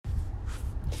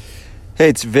Hey,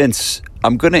 it's Vince.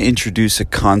 I'm going to introduce a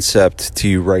concept to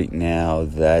you right now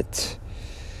that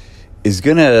is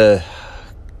going to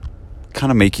kind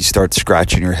of make you start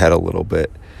scratching your head a little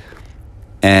bit.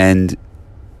 And,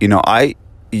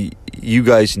 you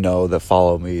guys know that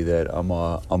follow me that I'm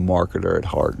a marketer at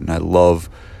heart, and I love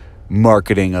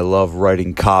marketing. I love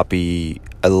writing copy.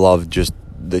 I love just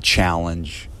the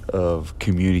challenge of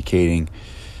communicating,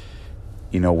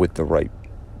 with the right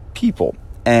people.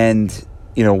 And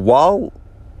while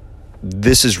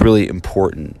this is really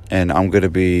important, and I'm going to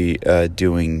be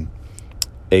doing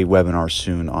a webinar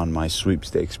soon on my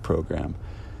sweepstakes program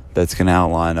that's going to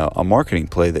outline a marketing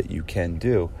play that you can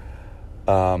do,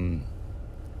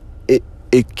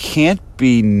 it can't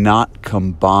be not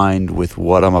combined with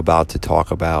what I'm about to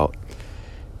talk about.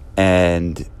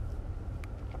 And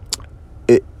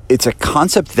it's a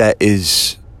concept that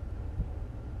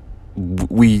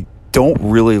we don't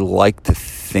really like to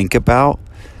think about,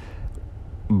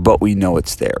 but we know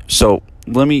it's there. So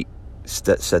let me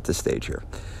set the stage here.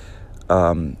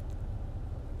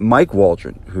 Mike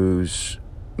Waldron, who's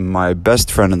my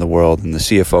best friend in the world and the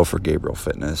CFO for Gabriel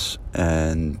Fitness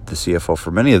and the CFO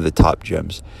for many of the top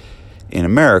gyms in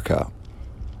America,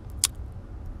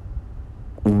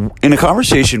 in a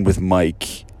conversation with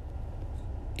Mike,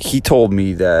 he told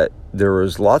me that there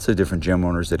was lots of different gym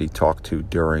owners that he talked to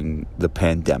during the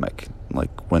pandemic,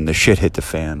 like when the shit hit the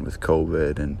fan with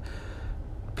COVID and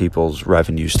people's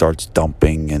revenue starts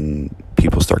dumping and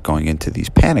people start going into these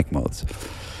panic modes.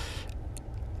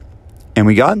 And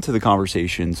we got into the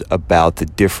conversations about the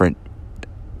different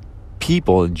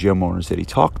people and gym owners that he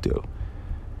talked to.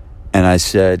 And I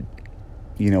said,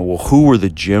 who were the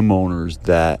gym owners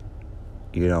that,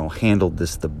 handled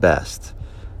this the best,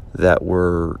 that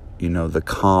were, the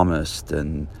calmest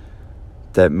and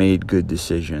that made good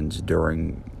decisions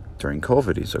during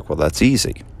COVID? He's like, well, that's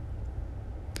easy.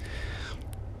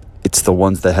 It's the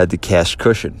ones that had the cash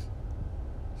cushion.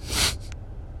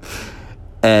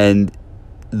 And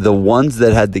the ones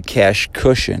that had the cash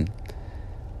cushion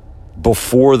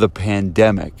before the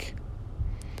pandemic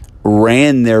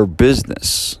ran their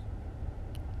business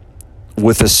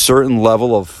with a certain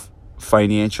level of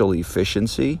financial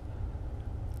efficiency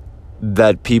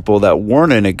that people that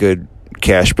weren't in a good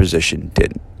cash position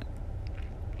didn't.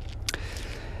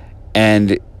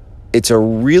 And it's a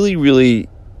really, really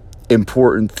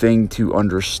important thing to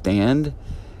understand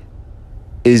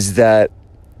is that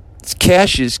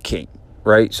cash is king,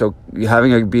 right? So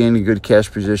being in a good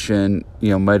cash position,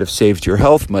 might have saved your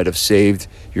health, might have saved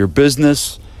your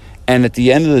business. And at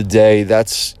the end of the day,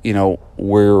 that's,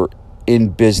 we're in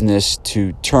business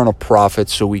to turn a profit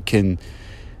so we can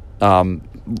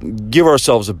give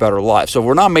ourselves a better life. So if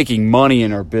we're not making money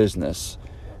in our business,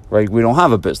 right? We don't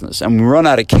have a business. And when we run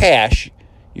out of cash,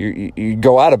 you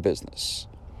go out of business.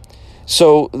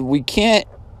 So we can't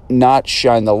not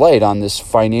shine the light on this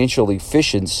financial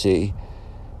efficiency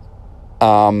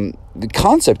the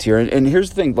concept here. And here's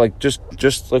the thing, like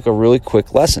just like a really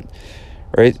quick lesson,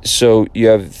 right? So you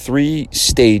have 3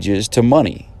 stages to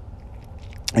money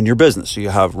in your business. So you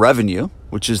have revenue,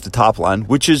 which is the top line,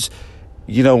 which is,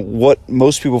 what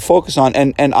most people focus on.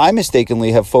 And I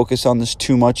mistakenly have focused on this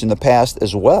too much in the past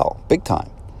as well, big time.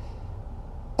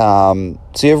 So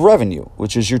you have revenue,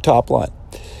 which is your top line.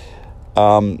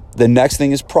 The next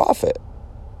thing is profit,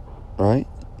 right?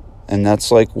 And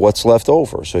that's like what's left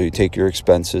over. So you take your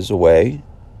expenses away.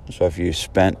 So if you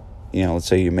spent, let's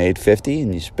say you made 50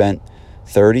 and you spent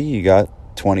 30, you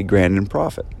got 20 grand in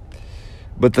profit.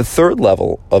 But the third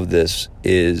level of this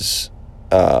is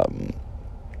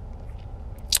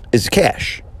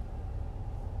cash.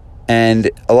 And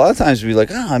a lot of times we're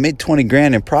like, I made 20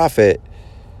 grand in profit,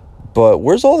 but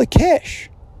where's all the cash?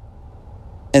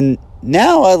 And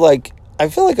now I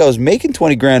feel like I was making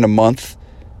 20 grand a month,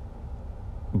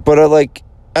 but I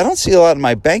don't see a lot in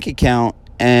my bank account,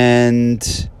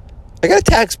 and I got a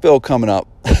tax bill coming up.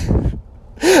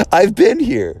 I've been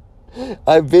here.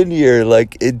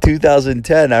 Like in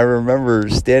 2010, I remember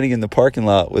standing in the parking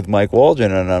lot with Mike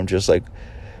Waldron, and I'm just like,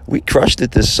 we crushed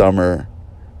it this summer,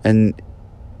 and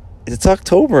it's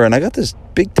October, and I got this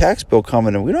big tax bill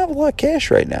coming, and we don't have a lot of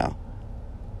cash right now.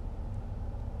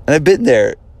 And I've been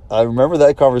there. I remember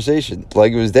that conversation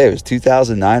like it was day. It was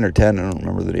 2009 or 10. I don't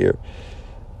remember the year.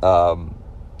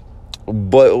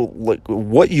 But like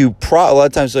what you a lot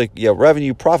of times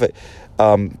revenue, profit.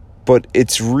 But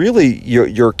it's really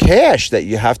your cash that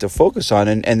you have to focus on.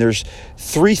 And there's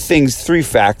 3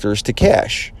 factors to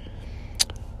cash,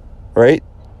 right?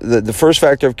 The first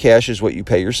factor of cash is what you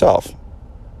pay yourself,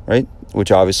 right?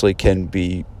 Which obviously can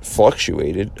be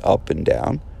fluctuated up and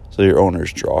down. So your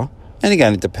owner's draw. And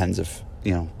again, it depends if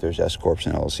there's S corps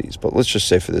and LLCs. But let's just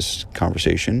say for this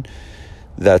conversation,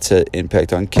 that's an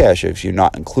impact on cash if you're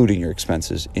not including your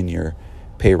expenses in your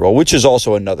payroll, which is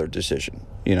also another decision.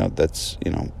 That's,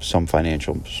 some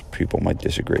financial people might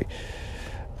disagree.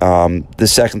 The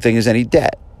second thing is any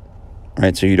debt,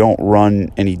 right? So you don't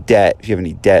run any debt. If you have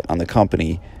any debt on the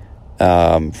company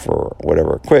for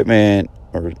whatever equipment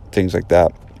or things like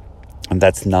that, and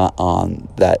that's not on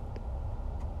that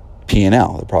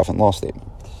P&L, the profit and loss statement.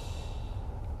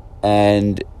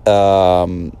 And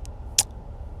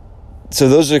so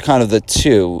those are kind of the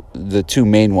two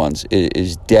main ones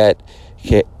is debt,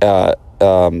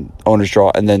 owner's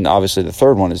draw, and then obviously the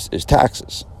third one is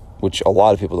taxes, which a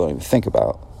lot of people don't even think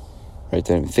about, right?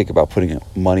 They don't even think about putting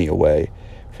money away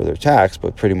for their tax,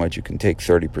 but pretty much you can take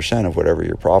 30% of whatever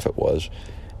your profit was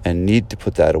and need to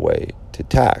put that away to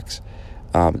tax.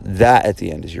 That at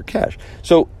the end is your cash.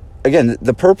 So again,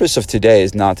 the purpose of today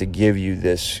is not to give you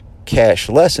this cash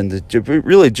lesson,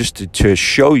 really just to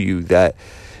show you that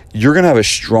you're going to have a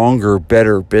stronger,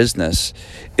 better business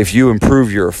if you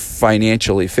improve your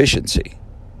financial efficiency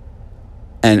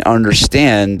and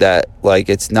understand that,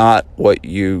 it's not what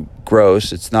you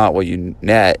gross, it's not what you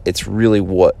net, it's really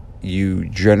what you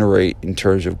generate in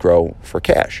terms of grow for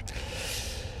cash.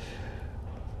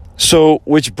 So,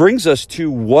 which brings us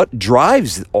to what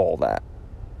drives all that.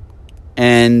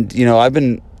 And, I've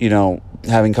been,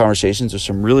 having conversations with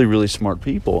some really, really smart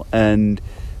people. And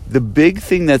the big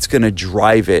thing that's going to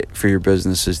drive it for your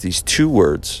business is these two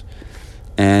words.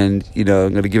 And, I'm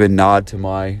going to give a nod to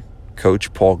my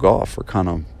coach, Paul Goff, for kind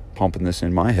of pumping this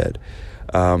in my head.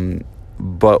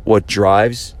 But what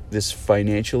drives this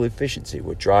financial efficiency,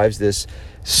 what drives this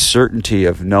certainty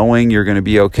of knowing you're going to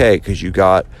be okay because you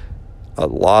got a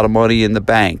lot of money in the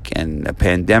bank and a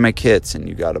pandemic hits and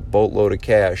you got a boatload of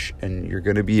cash and you're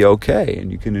going to be okay,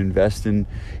 and you can invest in,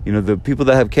 the people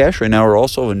that have cash right now are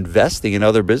also investing in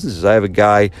other businesses. I have a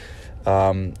guy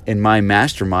in my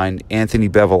mastermind, Anthony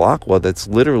Bevilacqua, that's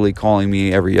literally calling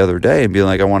me every other day and being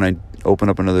like, I want to open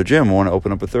up another gym, I want to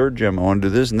open up a third gym, I want to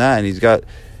do this and that, and he's got,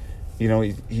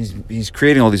 he's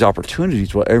creating all these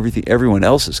opportunities while everyone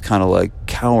else is kind of like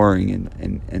cowering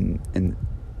and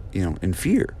in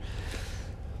fear.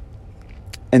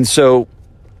 And so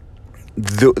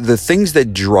the things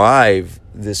that drive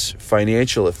this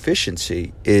financial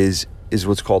efficiency is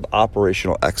what's called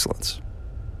operational excellence.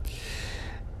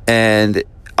 And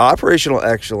operational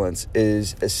excellence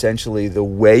is essentially the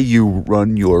way you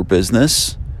run your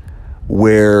business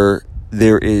where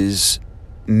there is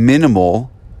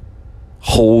minimal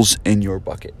holes in your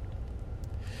bucket.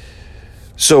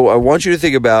 So I want you to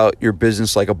think about your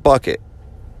business like a bucket.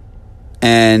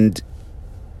 And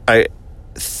I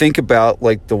think about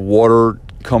the water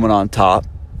coming on top,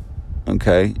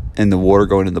 okay, and the water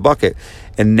going in the bucket.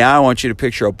 And now I want you to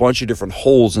picture a bunch of different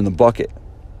holes in the bucket.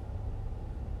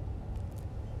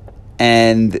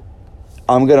 And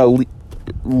I'm going to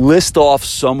list off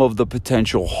some of the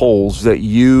potential holes that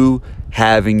you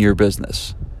have in your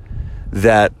business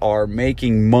that are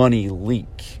making money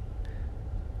leak.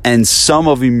 And some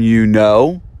of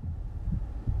them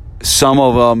some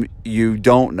of them you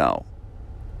don't know.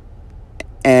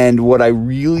 And what I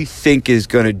really think is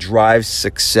going to drive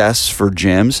success for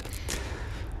gyms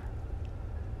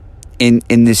in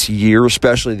this year,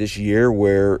 especially this year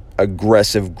where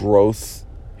aggressive growth,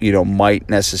 might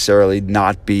necessarily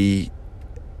not be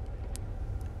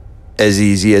as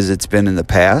easy as it's been in the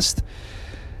past.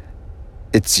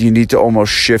 You need to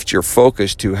almost shift your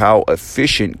focus to how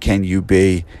efficient can you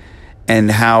be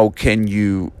and how can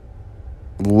you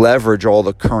leverage all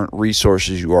the current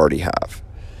resources you already have.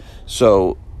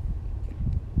 So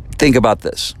think about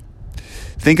this.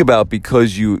 Think about,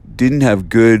 because you didn't have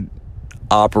good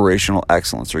operational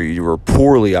excellence or you were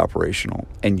poorly operational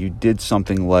and you did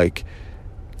something like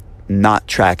not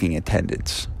tracking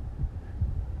attendance,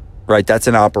 right? That's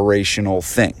an operational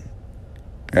thing,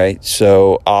 right?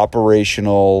 So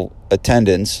operational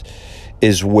attendance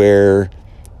is where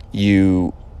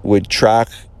you would track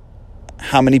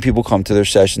how many people come to their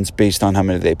sessions based on how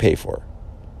many they pay for.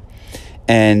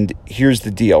 And here's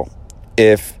the deal.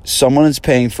 If someone is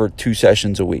paying for 2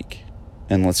 sessions a week,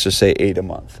 and let's just say 8 a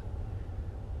month,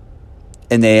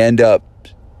 and they end up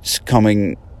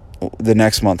coming the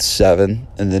next month 7,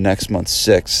 and the next month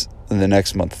 6, and the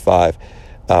next month 5,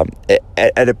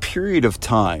 at a period of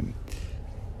time,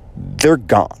 they're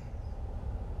gone,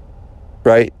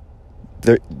 right?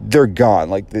 They're gone.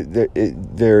 Like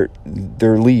they're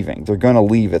leaving. They're going to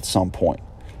leave at some point.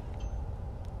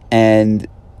 And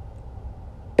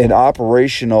an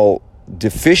operational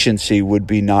deficiency would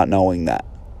be not knowing that.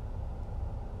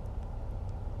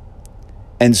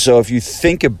 And so if you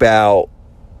think about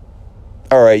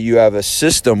all right, you have a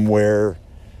system where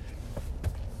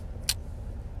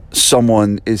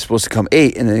someone is supposed to come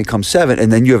 8 and then it comes 7,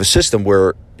 and then you have a system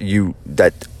where you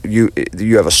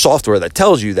have a software that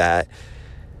tells you that,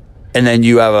 and then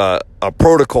you have a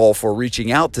protocol for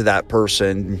reaching out to that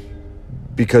person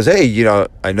because, hey,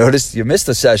 I noticed you missed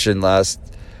a session last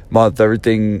month.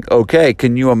 Everything okay?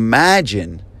 Can you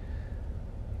imagine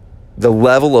the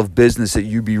level of business that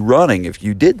you'd be running if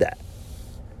you did that?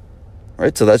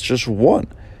 Right? So that's just one.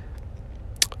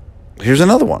 Here's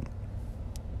another one.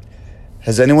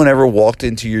 Has anyone ever walked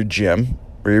into your gym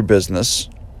or your business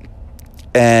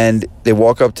and they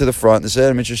walk up to the front and say,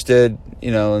 I'm interested,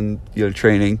 in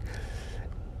training,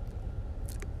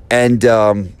 and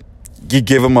you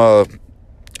give them a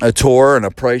tour and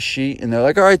a price sheet, and they're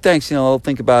like, all right, thanks, I'll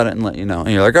think about it and let you know.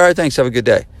 And you're like, all right, thanks, have a good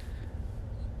day.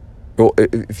 Well,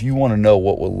 if you want to know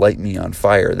what will light me on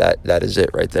fire, that is it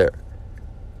right there.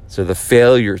 So the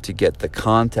failure to get the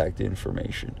contact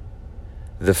information,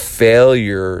 the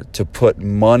failure to put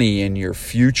money in your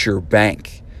future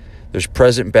bank. There's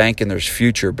present bank and there's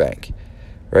future bank,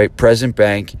 right? Present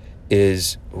bank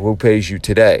is who pays you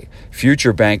today.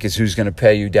 Future bank is who's going to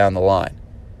pay you down the line.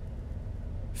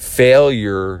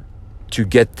 Failure to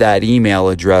get that email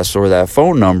address or that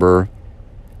phone number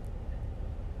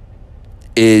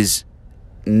is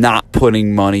not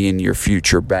putting money in your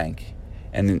future bank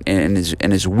and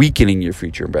is weakening your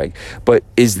future bank. But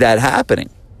is that happening?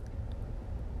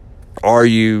 Are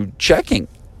you checking?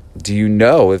 Do you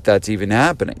know if that's even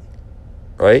happening?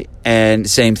 Right? And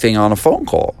same thing on a phone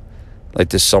call. Like,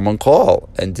 does someone call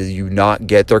and do you not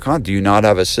get their contact? Do you not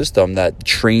have a system that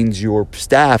trains your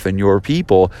staff and your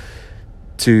people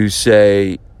to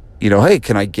say, hey,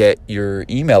 can I get your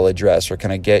email address or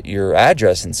can I get your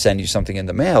address and send you something in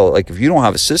the mail? Like, if you don't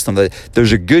have a system,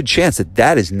 there's a good chance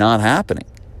that is not happening.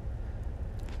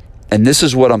 And this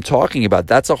is what I'm talking about.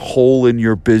 That's a hole in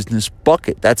your business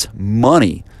bucket. That's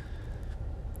money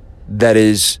that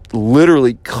is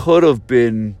literally could have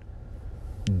been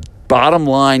bottom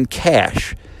line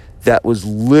cash that was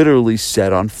literally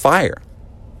set on fire.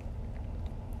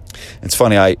 It's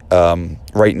funny.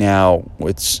 Right now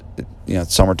it's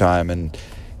summertime and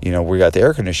we got the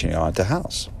air conditioning on at the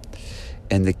house,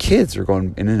 and the kids are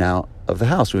going in and out of the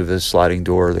house. We have a sliding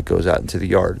door that goes out into the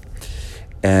yard.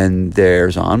 And the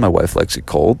air's on. My wife likes it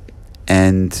cold.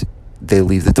 And they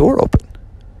leave the door open.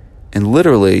 And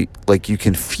literally, like, you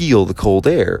can feel the cold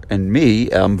air. And me,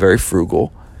 I'm very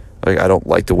frugal. Like, I don't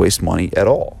like to waste money at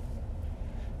all.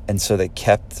 And so they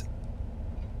kept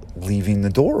leaving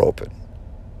the door open.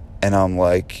 And I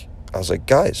was like,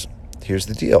 guys, here's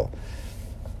the deal.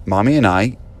 Mommy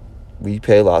and we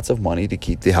pay lots of money to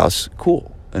keep the house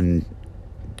cool. And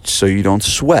so you don't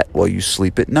sweat while you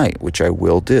sleep at night, which I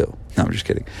will do. No, I'm just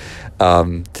kidding.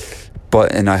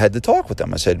 And I had to talk with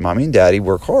them. I said, Mommy and Daddy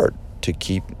work hard to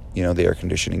keep, the air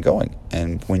conditioning going.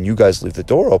 And when you guys leave the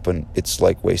door open, it's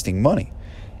like wasting money.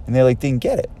 And they didn't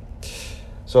get it.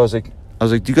 So I was like,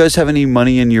 do you guys have any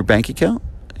money in your bank account,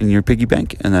 in your piggy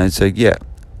bank? And I said, yeah.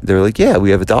 They were like, yeah,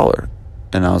 we have $1.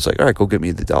 And I was like, all right, go get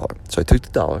me the $1. So I took the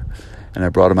 $1 and I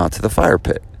brought them out to the fire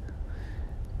pit.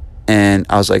 And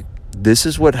I was like, this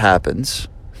is what happens.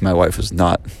 My wife was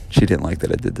she didn't like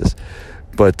that I did this.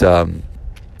 But I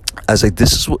was like,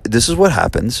 this is what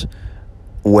happens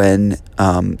when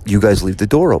you guys leave the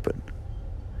door open.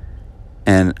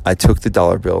 And I took the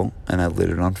 $1 bill and I lit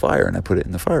it on fire and I put it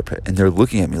in the fire pit. And they're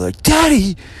looking at me like,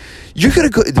 Daddy, you're going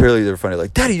to go. They're funny.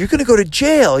 Like, Daddy, you're going to go to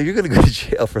jail. You're going to go to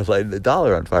jail for lighting the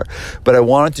 $1 on fire. But I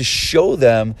wanted to show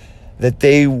them that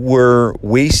they were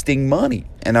wasting money.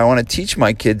 And I want to teach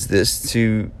my kids this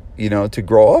to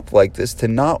grow up like this, to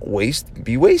not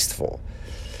be wasteful.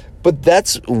 But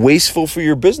that's wasteful for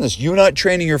your business. You're not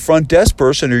training your front desk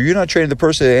person, or you're not training the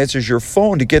person that answers your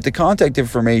phone to get the contact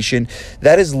information.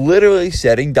 That is literally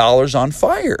setting dollars on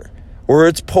fire, or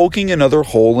it's poking another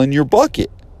hole in your bucket.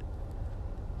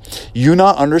 You're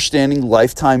not understanding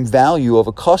lifetime value of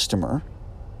a customer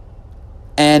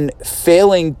and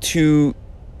failing to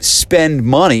spend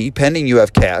money, pending you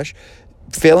have cash,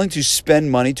 failing to spend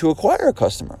money to acquire a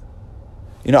customer.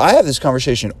 I have this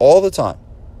conversation all the time.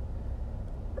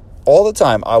 All the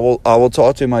time, I will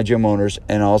talk to my gym owners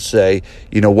and I'll say,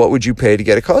 what would you pay to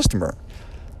get a customer?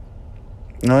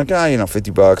 And they're like,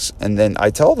 $50. And then I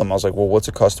tell them, I was like, well, what's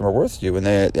a customer worth to you? And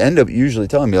they end up usually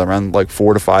telling me around like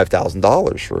 $4,000 to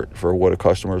 $5,000 for what a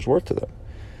customer is worth to them.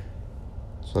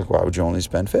 It's like, why would you only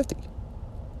spend $50?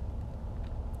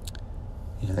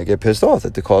 They get pissed off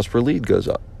that the cost per lead goes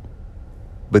up,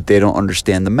 but they don't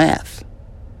understand the math.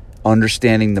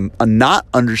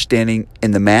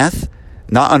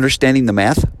 Not understanding the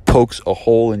math pokes a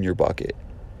hole in your bucket.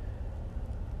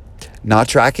 Not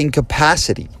tracking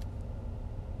capacity.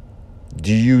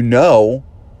 Do you know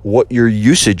what your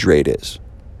usage rate is?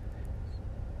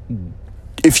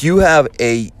 If you have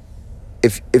a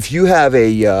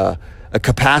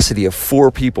capacity of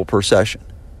 4 people per session,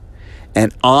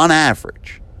 and on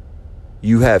average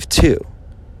you have 2,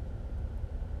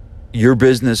 your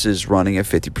business is running at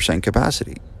 50%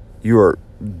 capacity. You are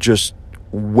just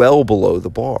well below the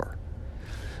bar.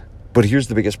 But here's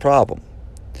the biggest problem.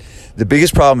 The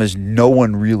biggest problem is no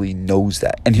one really knows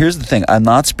that. And here's the thing. I'm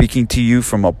not speaking to you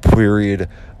from a period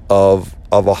of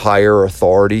a higher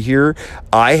authority here.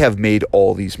 I have made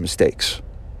all these mistakes.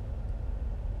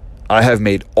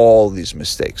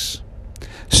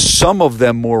 Some of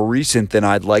them more recent than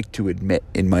I'd like to admit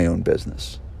in my own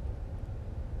business.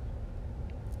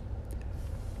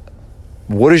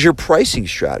 What is your pricing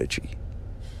strategy?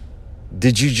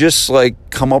 Did you just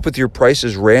come up with your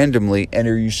prices randomly, and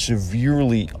are you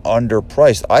severely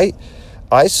underpriced?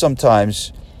 I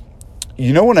sometimes,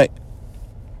 when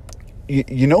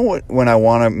I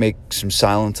want to make some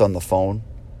silence on the phone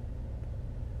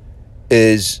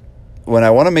is when I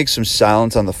want to make some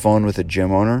silence on the phone with a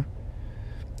gym owner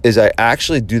is I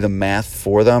actually do the math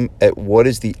for them at what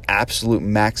is the absolute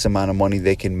max amount of money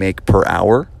they can make per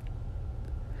hour.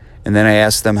 And then I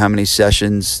ask them how many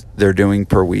sessions they're doing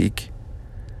per week.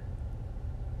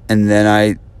 And then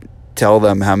I tell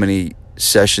them how many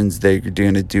sessions they're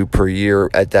going to do per year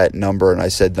at that number. And I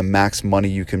said, the max money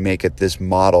you can make at this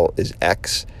model is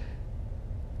X.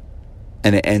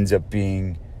 And it ends up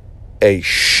being a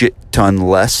shit ton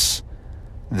less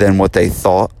than what they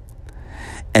thought.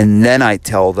 And then I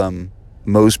tell them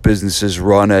most businesses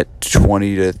run at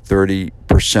 20 to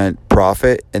 30%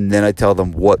 profit. And then I tell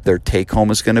them what their take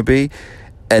home is going to be.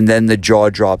 And then the jaw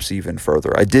drops even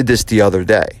further. I did this the other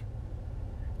day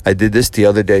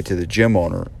to the gym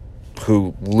owner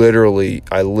who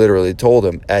I literally told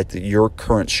him at your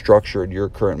current structure and your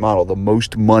current model, the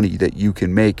most money that you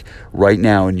can make right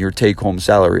now in your take-home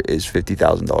salary is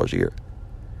 $50,000 a year.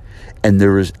 And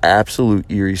there was absolute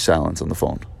eerie silence on the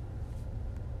phone.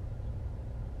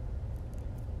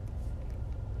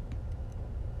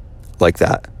 Like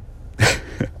that.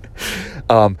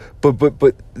 But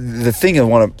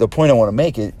the point I want to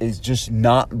make is just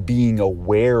not being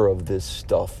aware of this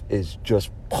stuff is just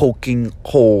poking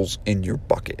holes in your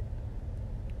bucket.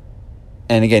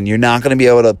 And again, you're not going to be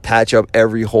able to patch up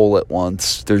every hole at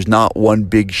once. There's not one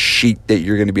big sheet that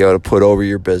you're going to be able to put over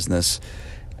your business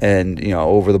and,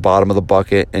 over the bottom of the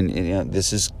bucket. And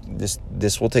this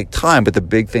will take time. But the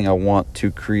big thing I want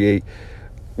to create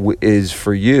is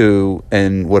for you,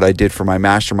 and what I did for my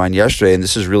mastermind yesterday, and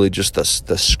this is really just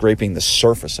the scraping the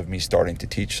surface of me starting to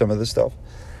teach some of this stuff,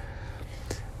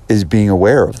 is being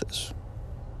aware of this.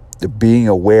 Being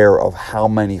aware of how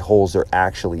many holes there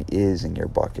actually is in your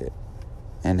bucket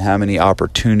and how many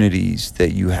opportunities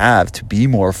that you have to be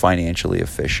more financially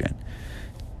efficient,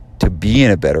 to be in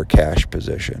a better cash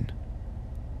position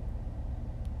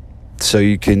so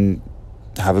you can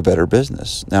have a better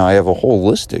business. Now, I have a whole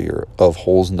list here of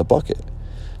holes in the bucket.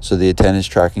 So the attendance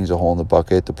tracking is a hole in the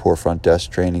bucket. The poor front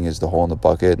desk training is the hole in the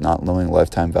bucket. Not knowing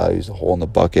lifetime value is a hole in the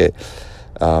bucket.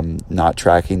 Not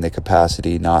tracking the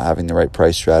capacity, not having the right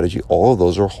price strategy. All of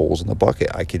those are holes in the bucket.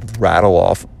 I could rattle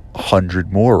off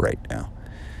 100 more right now.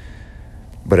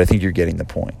 But I think you're getting the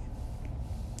point.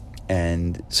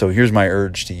 And so here's my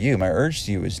urge to you. My urge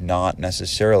to you is not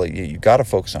necessarily, you got to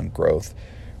focus on growth,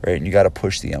 right? And you got to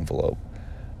push the envelope.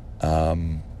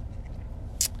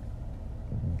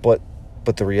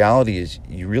 But the reality is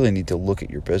you really need to look at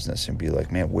your business and be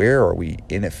like, man, where are we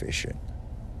inefficient?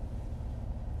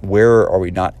 Where are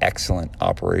we not excellent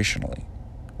operationally?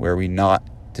 Where are we not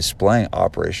displaying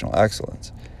operational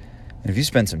excellence? And if you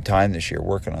spend some time this year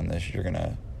working on this, you're going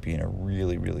to be in a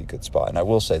really, really good spot. And I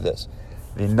will say this,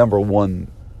 the number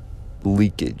one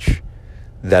leakage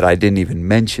that I didn't even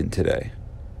mention today,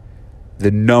 the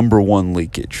number one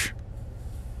leakage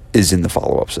is in the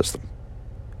follow-up system.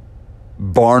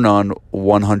 Bar none,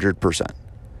 100%.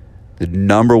 The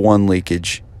number one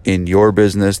leakage in your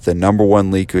business, the number one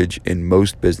leakage in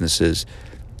most businesses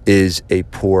is a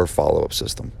poor follow-up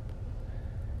system.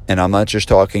 And I'm not just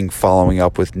talking following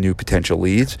up with new potential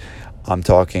leads. I'm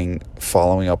talking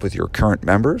following up with your current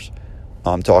members.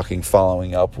 I'm talking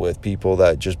following up with people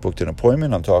that just booked an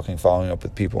appointment. I'm talking following up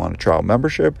with people on a trial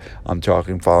membership. I'm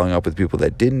talking following up with people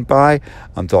that didn't buy.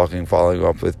 I'm talking following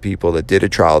up with people that did a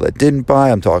trial that didn't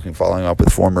buy. I'm talking following up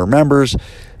with former members.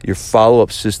 Your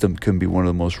follow-up system can be one of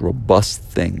the most robust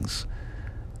things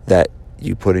that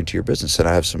you put into your business. And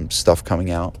I have some stuff coming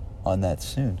out on that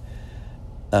soon.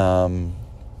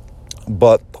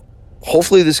 But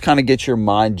hopefully this kind of gets your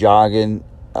mind jogging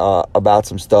about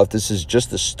some stuff. This is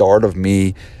just the start of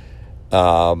me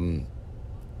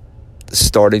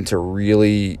starting to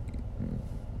really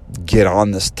get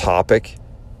on this topic,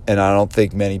 and I don't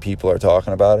think many people are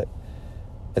talking about it.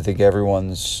 I think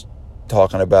everyone's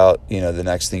talking about, the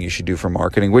next thing you should do for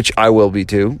marketing, which I will be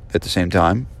too at the same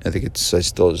time. I think it's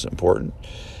still as important.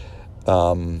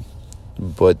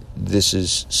 But this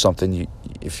is something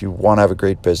if you want to have a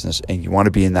great business and you want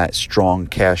to be in that strong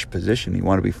cash position, you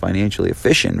want to be financially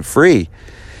efficient, free,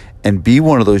 and be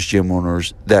one of those gym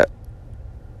owners that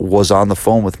was on the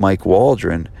phone with Mike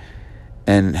Waldron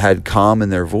and had calm in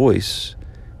their voice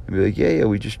and be like, yeah,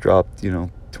 we just dropped,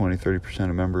 20-30%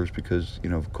 of members because,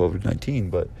 of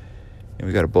COVID-19, but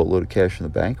we got a boatload of cash in the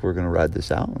bank. We're going to ride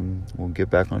this out and we'll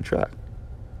get back on track.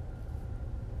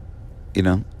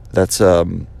 That's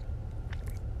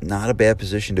not a bad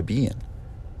position to be in,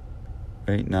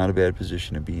 right? Not a bad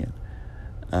position to be in.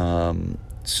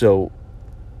 So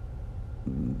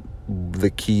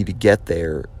the key to get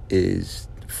there is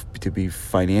to be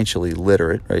financially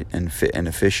literate, right, and fit and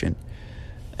efficient.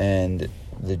 And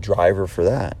the driver for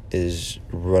that is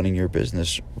running your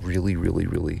business really, really,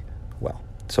 really well.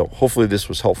 So hopefully this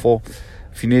was helpful.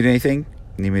 If you need anything,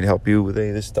 need me to help you with any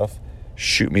of this stuff,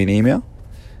 shoot me an email,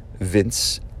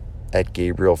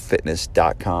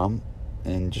 vince@gabrielfitness.com,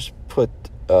 and just put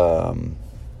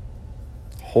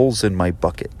holes in my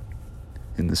bucket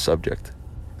in the subject.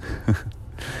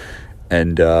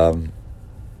 And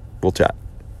we'll chat.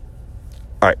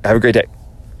 All right, have a great day.